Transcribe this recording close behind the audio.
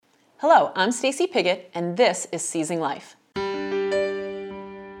Hello, I'm Stacy Piggott, and this is Seizing Life.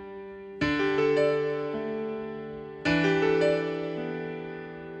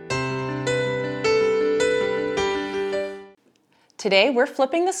 Today, we're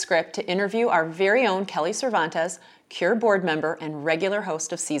flipping the script to interview our very own Kelly Cervantes, Cure board member and regular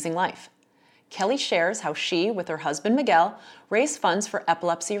host of Seizing Life. Kelly shares how she, with her husband Miguel, raised funds for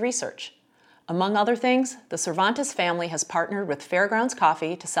epilepsy research. Among other things, the Cervantes family has partnered with Fairgrounds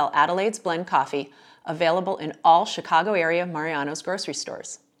Coffee to sell Adelaide's Blend coffee, available in all Chicago area Mariano's grocery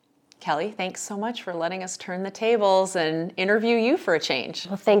stores. Kelly, thanks so much for letting us turn the tables and interview you for a change.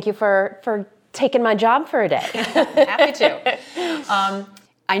 Well, thank you for taking my job for a day. Happy to.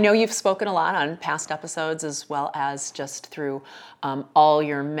 I know you've spoken a lot on past episodes as well as just through all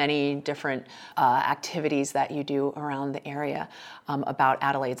your many different activities that you do around the area about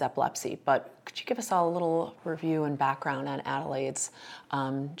Adelaide's epilepsy. But could you give us all a little review and background on Adelaide's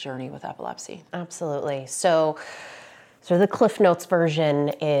journey with epilepsy? Absolutely. So the Cliff Notes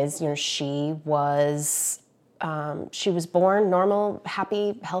version is, she was born normal,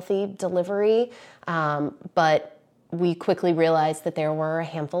 happy, healthy delivery, but we quickly realized that there were a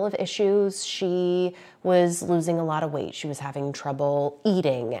handful of issues. She was losing a lot of weight. She was having trouble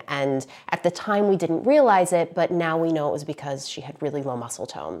eating. And at the time we didn't realize it, but now we know it was because she had really low muscle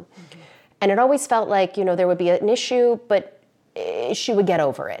tone. Mm-hmm. And it always felt like, there would be an issue, but she would get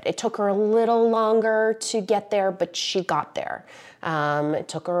over it. It took her a little longer to get there, but she got there. It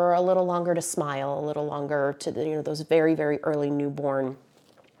took her a little longer to smile, a little longer to those very, very early newborn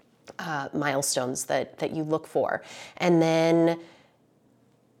milestones that you look for. And then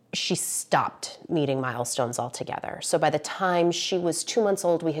she stopped meeting milestones altogether. So by the time she was 2 months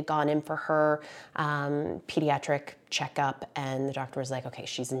old, we had gone in for her pediatric checkup, and the doctor was like, okay,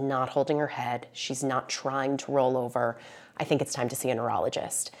 she's not holding her head. She's not trying to roll over. I think it's time to see a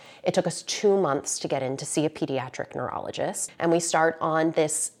neurologist. It took us 2 months to get in to see a pediatric neurologist, and we start on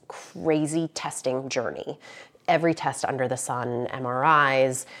this crazy testing journey. Every test under the sun,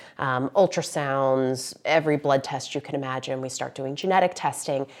 MRIs, ultrasounds, every blood test you can imagine. We start doing genetic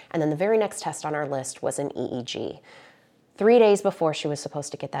testing, and then the very next test on our list was an EEG. 3 days before she was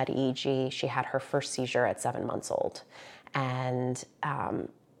supposed to get that EEG, she had her first seizure at 7 months old. And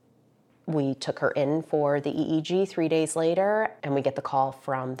we took her in for the EEG 3 days later, and we get the call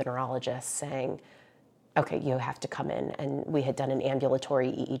from the neurologist saying, okay, you have to come in. And we had done an ambulatory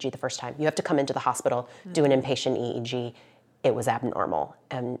EEG the first time. You have to come into the hospital, do an inpatient EEG. It was abnormal.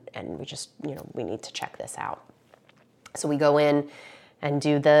 And we just, we need to check this out. So we go in and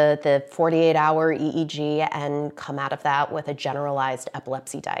do the 48-hour EEG and come out of that with a generalized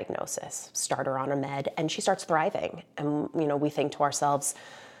epilepsy diagnosis. Start her on a med, and she starts thriving. And, we think to ourselves,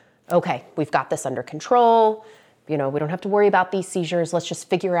 okay, we've got this under control. We don't have to worry about these seizures. Let's just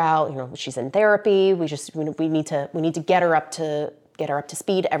figure out, she's in therapy. We need to get her up to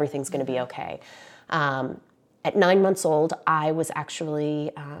speed. Everything's going to be okay. At 9 months old, I was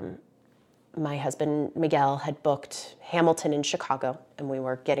actually, my husband Miguel had booked Hamilton in Chicago, and we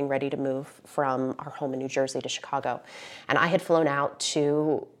were getting ready to move from our home in New Jersey to Chicago. And I had flown out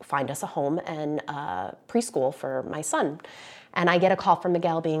to find us a home and preschool for my son. And I get a call from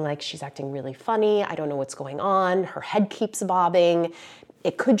Miguel being like, she's acting really funny. I don't know what's going on. Her head keeps bobbing.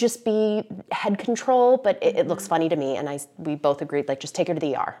 It could just be head control, but it looks funny to me. And we both agreed, just take her to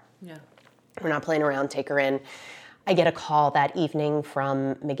the ER. Yeah. We're not playing around, take her in. I get a call that evening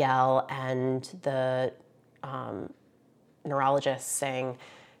from Miguel and the neurologist saying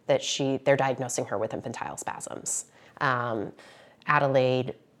that they're diagnosing her with infantile spasms.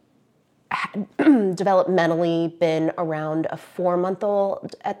 Adelaide had developmentally been around a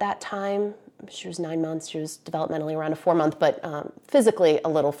 4-month-old at that time. She was 9 months. She was developmentally around a 4-month, but physically a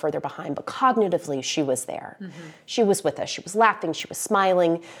little further behind. But cognitively, she was there. Mm-hmm. She was with us. She was laughing. She was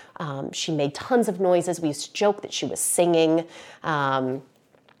smiling. She made tons of noises. We used to joke that she was singing. She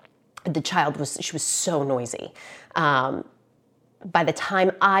was so noisy. By the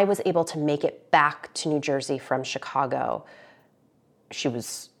time I was able to make it back to New Jersey from Chicago,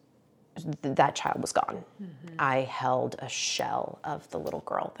 that child was gone. Mm-hmm. I held a shell of the little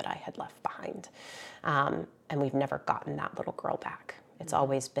girl that I had left behind. And we've never gotten that little girl back. It's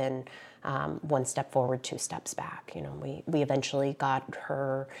always been 1 step forward, 2 steps back. We eventually got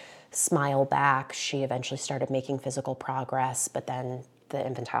her smile back. She eventually started making physical progress, but then the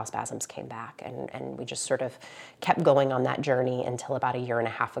infantile spasms came back, and we just sort of kept going on that journey until about 1.5 years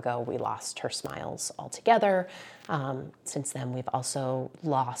ago, we lost her smiles altogether. Since then, we've also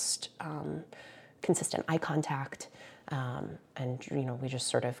lost consistent eye contact, and we just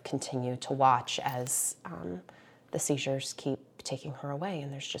sort of continue to watch as the seizures keep taking her away,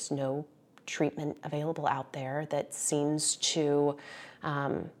 and there's just no treatment available out there that seems to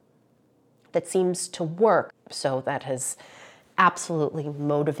work. So that has absolutely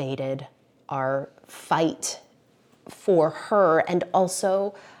motivated our fight for her, and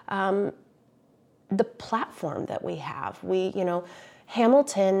also the platform that we have.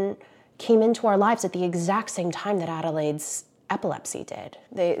 Hamilton came into our lives at the exact same time that Adelaide's epilepsy did.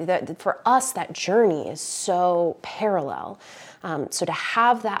 For us, that journey is so parallel. So to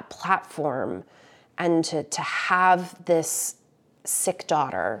have that platform and to have this sick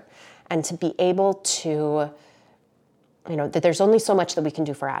daughter, and to be able to, that there's only so much that we can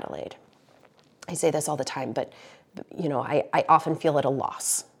do for Adelaide. I say this all the time, but I often feel at a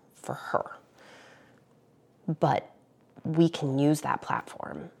loss for her. But we can use that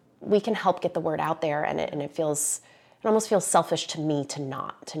platform. We can help get the word out there, and it almost feels selfish to me to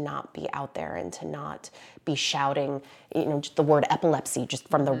not be out there and to not be shouting, just the word epilepsy just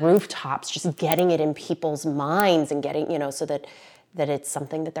from the rooftops, just getting it in people's minds and getting, so that it's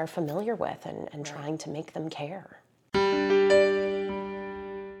something that they're familiar with, and trying to make them care.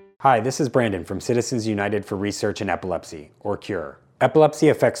 Hi, this is Brandon from Citizens United for Research in Epilepsy, or CURE. Epilepsy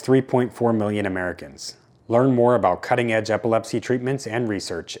affects 3.4 million Americans. Learn more about cutting-edge epilepsy treatments and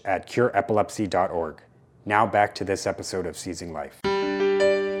research at cureepilepsy.org. Now back to this episode of Seizing Life.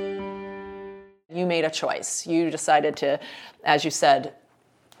 You made a choice. You decided to, as you said,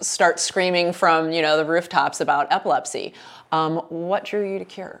 start screaming from the rooftops about epilepsy. What drew you to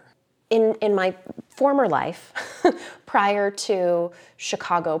CURE? In my former life, prior to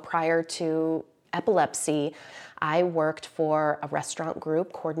Chicago, prior to epilepsy, I worked for a restaurant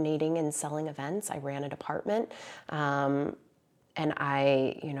group coordinating and selling events. I ran a department, and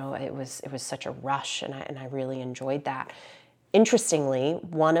it was such a rush, and I really enjoyed that. Interestingly,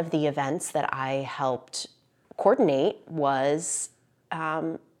 one of the events that I helped coordinate was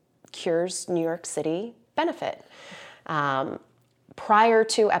CURE's New York City benefit. Prior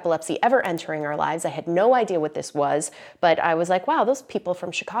to epilepsy ever entering our lives, I had no idea what this was, but I was like, wow, those people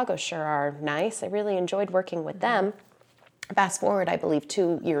from Chicago sure are nice. I really enjoyed working with them. Fast forward, I believe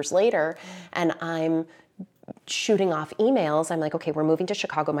 2 years later, and I'm shooting off emails. I'm like, okay, we're moving to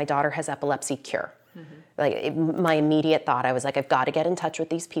Chicago. My daughter has epilepsy, CURE. My immediate thought, I was like, I've got to get in touch with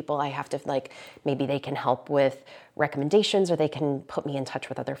these people. I have to, maybe they can help with recommendations, or they can put me in touch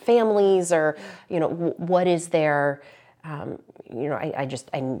with other families, or, what is their... I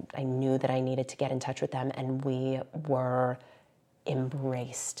knew that I needed to get in touch with them, and we were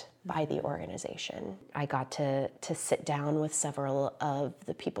embraced by the organization. I got to sit down with several of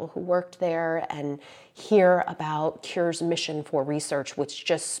the people who worked there and hear about CURE's mission for research, which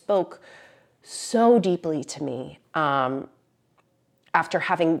just spoke so deeply to me. After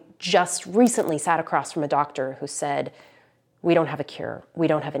having just recently sat across from a doctor who said, we don't have a cure, we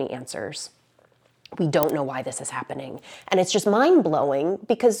don't have any answers. We don't know why this is happening. And it's just mind-blowing,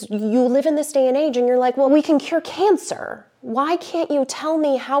 because you live in this day and age and you're like, well, we can cure cancer. Why can't you tell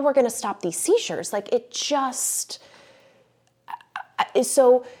me how we're going to stop these seizures?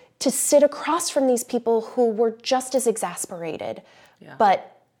 So to sit across from these people who were just as exasperated,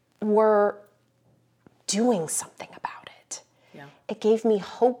 but were doing something about it. Yeah. It gave me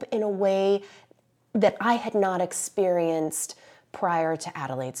hope in a way that I had not experienced prior to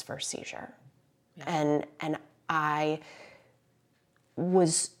Adelaide's first seizure. And I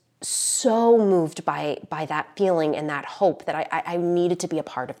was so moved by that feeling and that hope that I needed to be a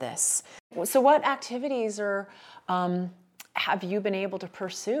part of this. So what activities have you been able to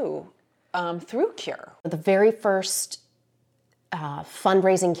pursue through CURE? The very first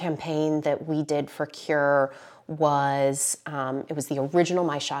fundraising campaign that we did for CURE was the original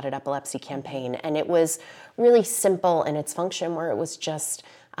My Shot at Epilepsy campaign, and it was really simple in its function, where it was just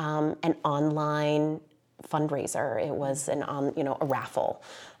an online fundraiser. It was a raffle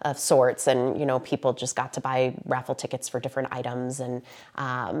of sorts, and people just got to buy raffle tickets for different items, and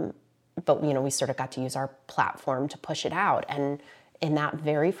but we sort of got to use our platform to push it out. And in that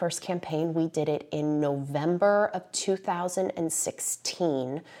very first campaign, we did it in November of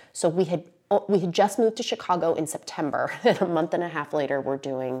 2016. So we had just moved to Chicago in September, and a month and a half later, we're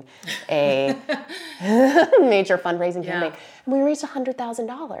doing a major fundraising campaign. And we raised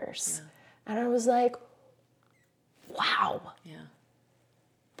 $100,000. And I was like, wow. Yeah.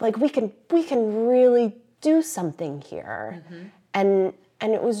 We can really do something here. Mm-hmm. And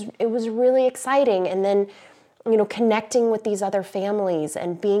it was really exciting. And then, connecting with these other families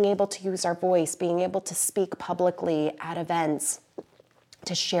and being able to use our voice, being able to speak publicly at events,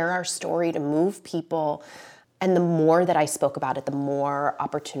 to share our story, to move people. And the more that I spoke about it, the more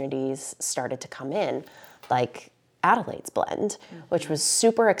opportunities started to come in. Adelaide's blend, which was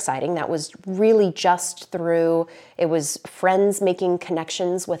super exciting. That was really just through, it was friends making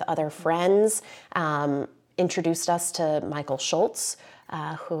connections with other friends, introduced us to Michael Schultz,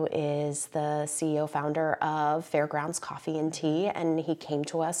 who is the CEO founder of Fairgrounds Coffee and Tea, and he came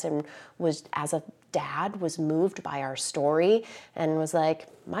to us and was, as a dad, was moved by our story and was like,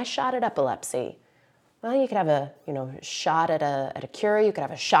 my shot at epilepsy. Well, you could have a shot at a cure, you could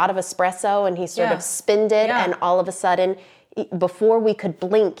have a shot of espresso, and he sort of spinned it, and all of a sudden, before we could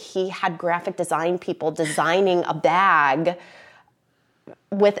blink, he had graphic design people designing a bag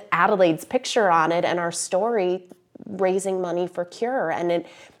with Adelaide's picture on it and our story, raising money for cure. And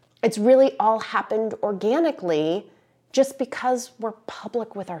it's really all happened organically, just because we're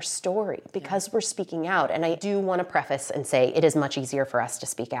public with our story, because we're speaking out. And I do want to preface and say it is much easier for us to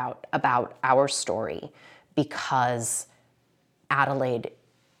speak out about our story because Adelaide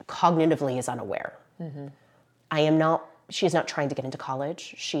cognitively is unaware. She is not trying to get into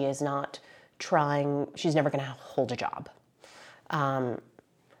college. She is not trying, she's never going to hold a job.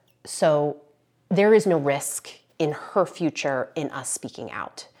 So there is no risk in her future in us speaking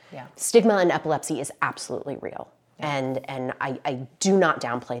out. Stigma in epilepsy is absolutely real. And I do not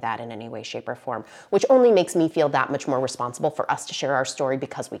downplay that in any way, shape, or form, which only makes me feel that much more responsible for us to share our story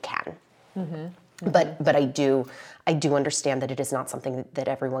because we can. But I do understand that it is not something that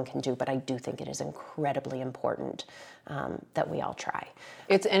everyone can do, but I do think it is incredibly important that we all try.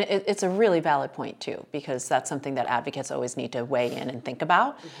 It's a really valid point too, because that's something that advocates always need to weigh in and think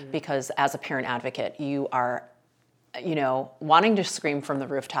about, because as a parent advocate, you are wanting to scream from the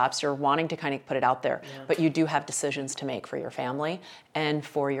rooftops, you're wanting to kind of put it out there, but you do have decisions to make for your family and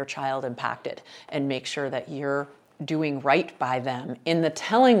for your child impacted, and make sure that you're doing right by them in the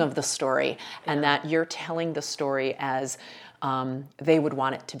telling of the story, and that you're telling the story as they would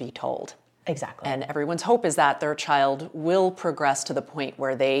want it to be told. Exactly. And everyone's hope is that their child will progress to the point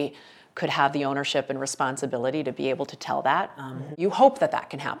where they could have the ownership and responsibility to be able to tell that. You hope that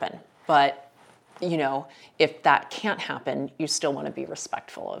can happen, but if that can't happen, you still want to be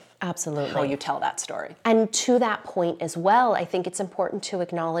respectful of how you tell that story. And to that point as well, I think it's important to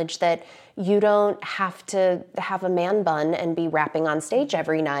acknowledge that you don't have to have a man bun and be rapping on stage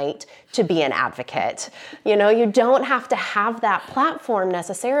every night to be an advocate. You don't have to have that platform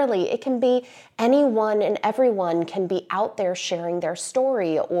necessarily. It can be anyone and everyone can be out there sharing their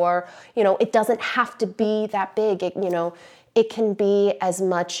story, or, it doesn't have to be that big. It can be as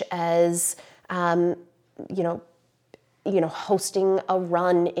much as hosting a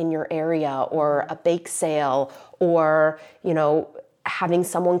run in your area, or a bake sale, or, having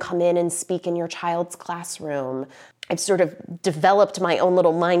someone come in and speak in your child's classroom. I've sort of developed my own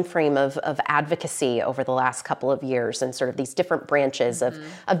little mind frame of advocacy over the last couple of years, and sort of these different branches of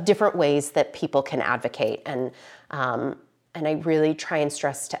different ways that people can advocate. And I really try and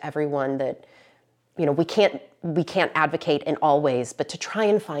stress to everyone that, we can't advocate in all ways, but to try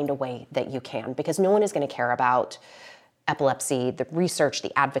and find a way that you can, because no one is going to care about epilepsy, the research,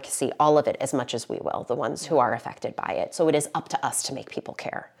 the advocacy, all of it as much as we will, the ones who are affected by it. So it is up to us to make people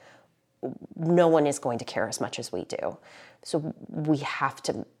care. No one is going to care as much as we do. So we have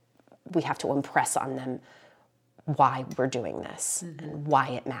to impress on them why we're doing this and why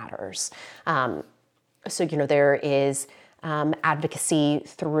it matters. So there is advocacy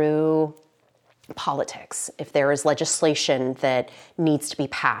through politics. If there is legislation that needs to be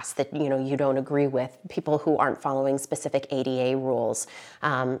passed that you don't agree with, people who aren't following specific ADA rules,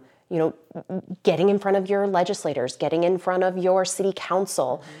 getting in front of your legislators, getting in front of your city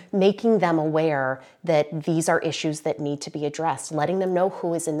council, making them aware that these are issues that need to be addressed, letting them know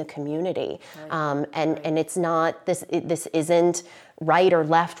who is in the community. And it's not, this isn't right or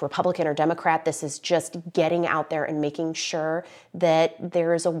left, Republican or Democrat. This is just getting out there and making sure that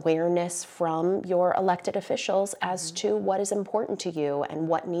there is awareness from your elected officials as to what is important to you and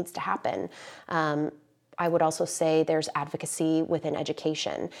what needs to happen. I would also say there's advocacy within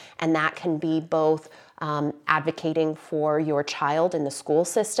education, and that can be both advocating for your child in the school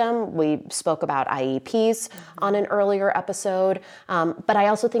system. We spoke about IEPs on an earlier episode, but I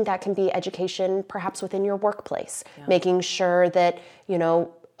also think that can be education perhaps within your workplace, making sure that,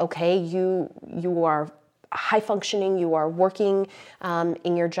 okay, you are high functioning, you are working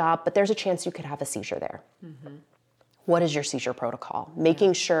in your job, but there's a chance you could have a seizure there. What is your seizure protocol?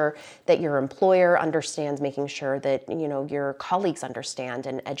 Making sure that your employer understands, making sure that your colleagues understand,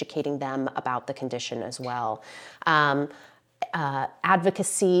 and educating them about the condition as well.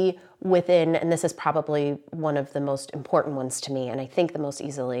 Advocacy within, and this is probably one of the most important ones to me, and I think the most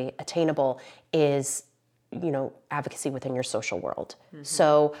easily attainable, is advocacy within your social world.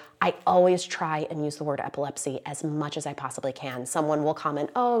 So I always try and use the word epilepsy as much as I possibly can. Someone will comment,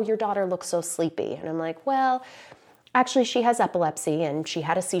 "Oh, your daughter looks so sleepy." And I'm like, well, actually she has epilepsy and she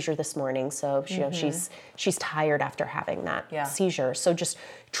had a seizure this morning. So she's tired after having that seizure. So just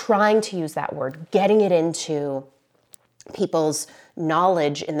trying to use that word, getting it into people's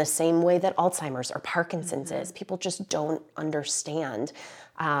knowledge in the same way that Alzheimer's or Parkinson's is. People just don't understand.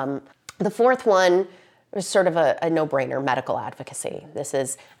 The fourth one is sort of a no-brainer, medical advocacy. This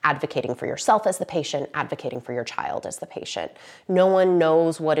is advocating for yourself as the patient, advocating for your child as the patient. No one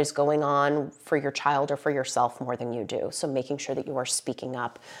knows what is going on for your child or for yourself more than you do. So making sure that you are speaking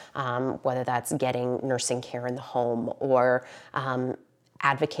up, whether that's getting nursing care in the home or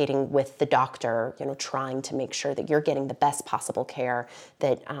advocating with the doctor, trying to make sure that you're getting the best possible care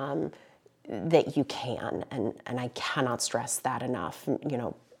that you can. And I cannot stress that enough,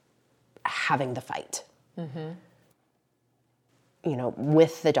 having the fight.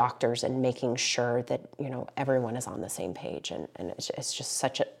 With the doctors and making sure that, everyone is on the same page. And it's just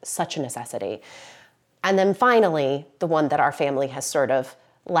such a necessity. And then finally, the one that our family has sort of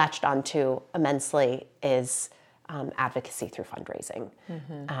latched onto immensely is advocacy through fundraising.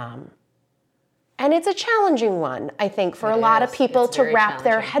 And it's a challenging one, I think, for a lot of people to wrap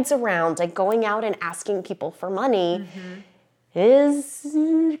their heads around. Like going out and asking people for money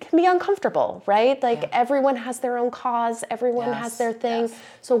can be uncomfortable, right? Like everyone has their own cause, everyone has their thing.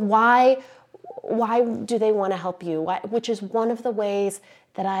 So why do they want to help you? Which is one of the ways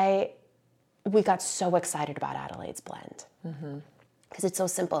that we got so excited about Adelaide's blend. Because it's so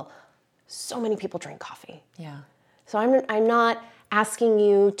simple. So many people drink coffee. So I'm not asking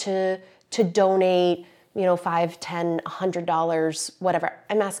you to donate, $5, $10, $100, whatever.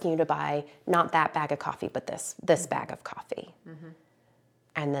 I'm asking you to buy not that bag of coffee, but this bag of coffee.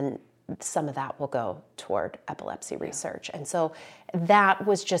 And then some of that will go toward epilepsy research. And so that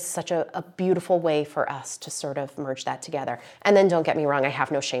was just such a beautiful way for us to sort of merge that together. And then don't get me wrong, I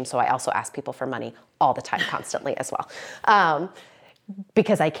have no shame, so I also ask people for money all the time, constantly as well.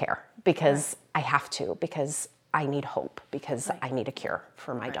 Because I care, because I have to, because I need hope, because I need a cure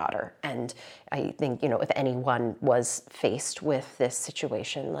for my daughter. And I think, if anyone was faced with this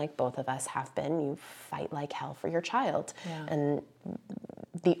situation like both of us have been, you fight like hell for your child. And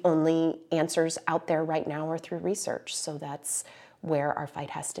the only answers out there right now are through research. So that's where our fight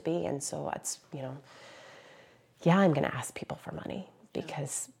has to be. And so it's, I'm going to ask people for money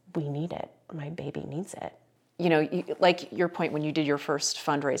because we need it. My baby needs it. Like your point when you did your first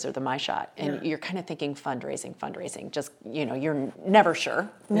fundraiser, the My Shot, and you're kind of thinking fundraising, just, you're never sure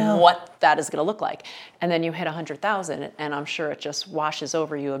what that is going to look like. And then you hit 100,000 and I'm sure it just washes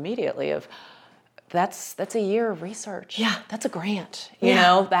over you immediately of that's a year of research. That's a grant,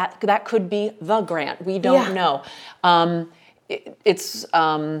 that could be the grant. We don't know.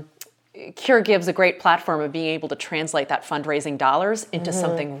 Cure gives a great platform of being able to translate that fundraising dollars into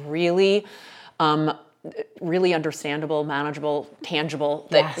something really understandable, manageable, tangible,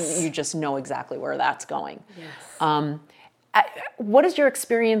 that you just know exactly where that's going. What is your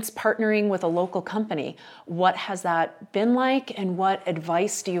experience partnering with a local company? What has that been like, and what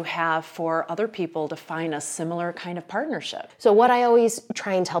advice do you have for other people to find a similar kind of partnership? So what I always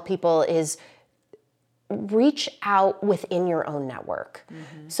try and tell people is reach out within your own network.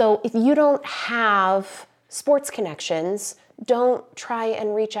 So if you don't have sports connections, don't try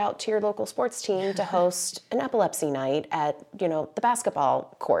and reach out to your local sports team to host an epilepsy night at, the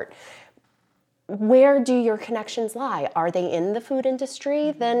basketball court. Where do your connections lie? Are they in the food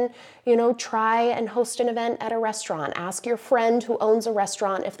industry? Then, try and host an event at a restaurant. Ask your friend who owns a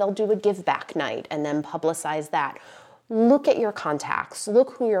restaurant if they'll do a give back night and then publicize that. Look at your contacts.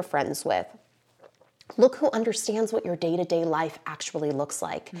 Look who you're friends with. Look who understands what your day-to-day life actually looks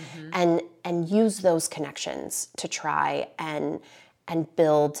like, and use those connections to try and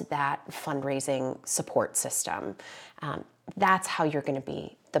build that fundraising support system. That's how you're going to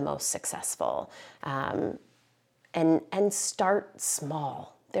be the most successful. And start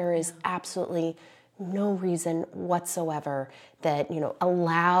small. There is absolutely no reason whatsoever that,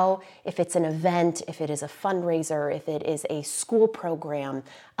 allow, if it's an event, if it is a fundraiser, if it is a school program,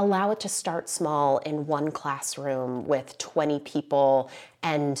 allow it to start small in one classroom with 20 people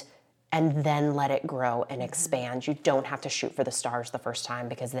and then let it grow and expand. You don't have to shoot for the stars the first time,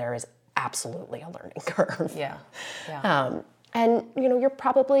 because there is absolutely a learning curve. And, you're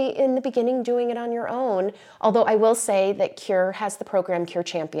probably in the beginning doing it on your own. Although I will say that Cure has the program Cure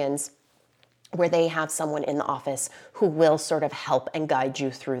Champions, where they have someone in the office who will sort of help and guide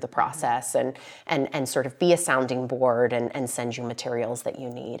you through the process and sort of be a sounding board and send you materials that you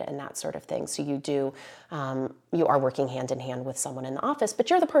need and that sort of thing. So you are working hand in hand with someone in the office, but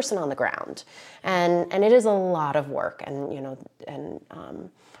you're the person on the ground. And it is a lot of work.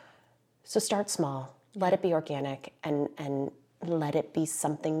 So start small, let it be organic, and let it be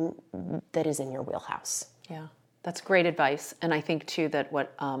something that is in your wheelhouse. Yeah, that's great advice. And I think too that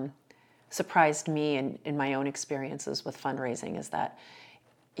what surprised me in my own experiences with fundraising is that,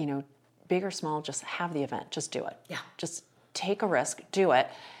 big or small, just have the event, just do it. Yeah. Just take a risk, do it.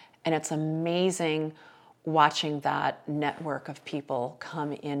 And it's amazing watching that network of people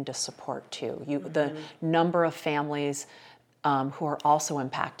come in to support too. The number of families who are also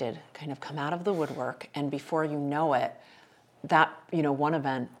impacted kind of come out of the woodwork, and before you know it, that, one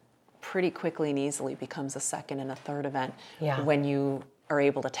event pretty quickly and easily becomes a second and a third event when you are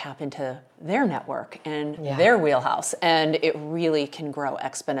able to tap into their network and their wheelhouse, and it really can grow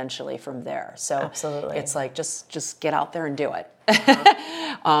exponentially from there. So absolutely, it's like just get out there and do it.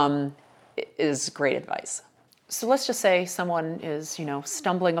 Is great advice. So let's just say someone is,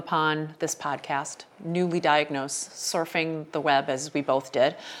 stumbling upon this podcast, newly diagnosed, surfing the web as we both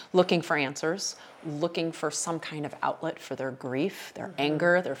did, looking for answers, looking for some kind of outlet for their grief, their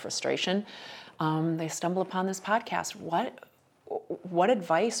anger, their frustration. They stumble upon this podcast. What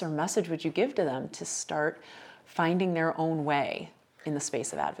advice or message would you give to them to start finding their own way in the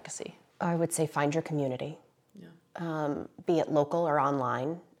space of advocacy? I would say find your community, be it local or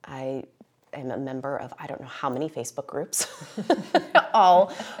online. I am a member of I don't know how many Facebook groups,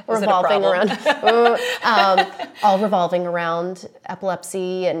 all revolving around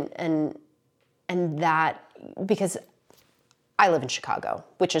epilepsy and that, because I live in Chicago,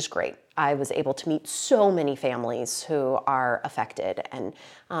 which is great. I was able to meet so many families who are affected, and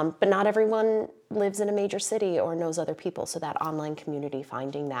but not everyone lives in a major city or knows other people. So that online community,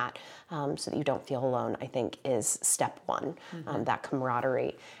 finding that so that you don't feel alone, I think is step one, that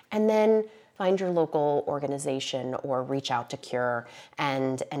camaraderie. And then find your local organization or reach out to Cure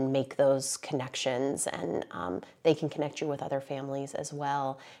and make those connections, and they can connect you with other families as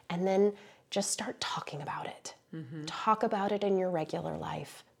well. And then just start talking about it. Talk about it in your regular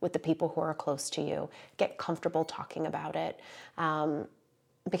life with the people who are close to you. Get comfortable talking about it,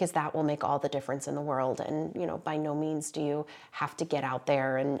 because that will make all the difference in the world. And by no means do you have to get out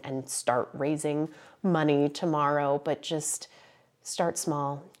there and start raising money tomorrow, but just start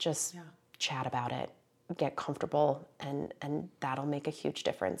small. Just chat about it, get comfortable, and that'll make a huge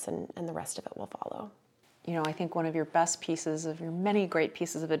difference, and the rest of it will follow. I think one of your best pieces of your many great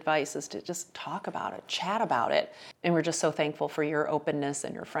pieces of advice is to just talk about it, chat about it. And we're just so thankful for your openness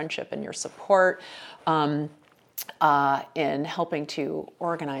and your friendship and your support in helping to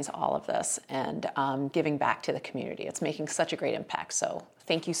organize all of this and giving back to the community. It's making such a great impact. So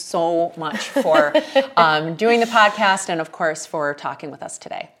thank you so much for doing the podcast, and of course for talking with us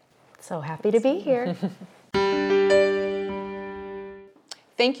today. So happy to be here.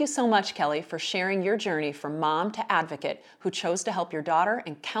 Thank you so much, Kelly, for sharing your journey from mom to advocate who chose to help your daughter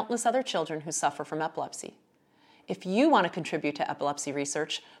and countless other children who suffer from epilepsy. If you want to contribute to epilepsy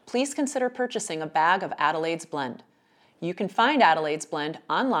research, please consider purchasing a bag of Adelaide's Blend. You can find Adelaide's Blend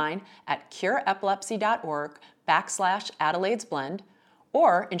online at cureepilepsy.org/Adelaide's Blend,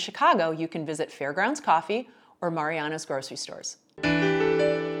 or in Chicago, you can visit Fairgrounds Coffee or Mariana's grocery stores.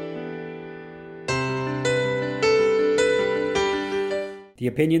 The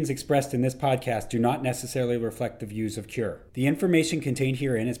opinions expressed in this podcast do not necessarily reflect the views of Cure. The information contained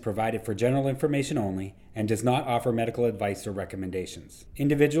herein is provided for general information only and does not offer medical advice or recommendations.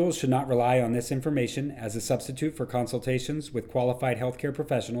 Individuals should not rely on this information as a substitute for consultations with qualified healthcare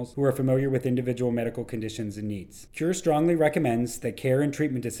professionals who are familiar with individual medical conditions and needs. Cure strongly recommends that care and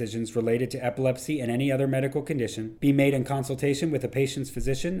treatment decisions related to epilepsy and any other medical condition be made in consultation with a patient's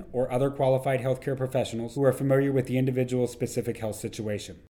physician or other qualified healthcare professionals who are familiar with the individual's specific health situation.